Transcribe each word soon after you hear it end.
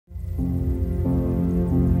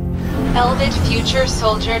Elbit Future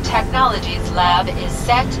Soldier Technologies Lab is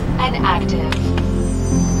set and active.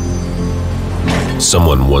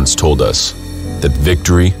 Someone once told us that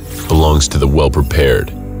victory belongs to the well-prepared,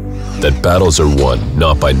 that battles are won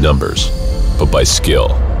not by numbers, but by skill.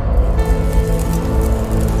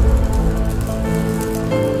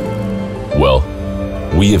 Well,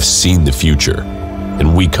 we have seen the future,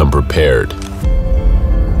 and we come prepared.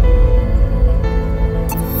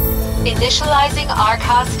 Initializing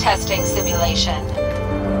ARCAS testing simulation.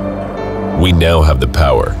 We now have the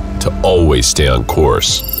power to always stay on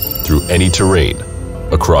course through any terrain,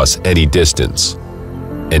 across any distance,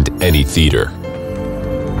 and any theater.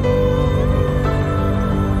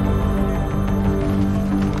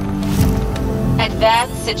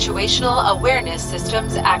 Advanced situational awareness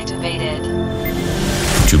systems activated.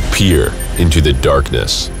 To peer into the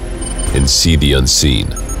darkness and see the unseen.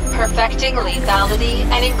 Perfecting lethality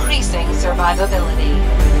and increasing survivability.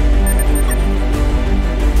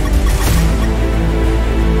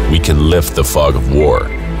 We can lift the fog of war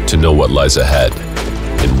to know what lies ahead,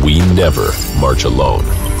 and we never march alone.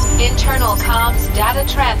 Internal comms data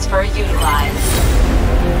transfer utilized.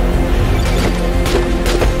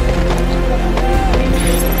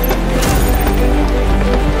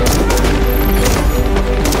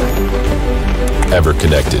 Ever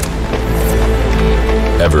connected,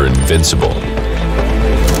 ever invincible,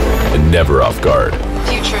 and never off guard.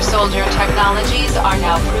 Future soldier technologies are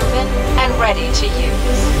now proven and ready to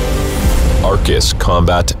use. ARCAS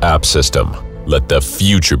Combat App System. Let the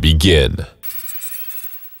future begin.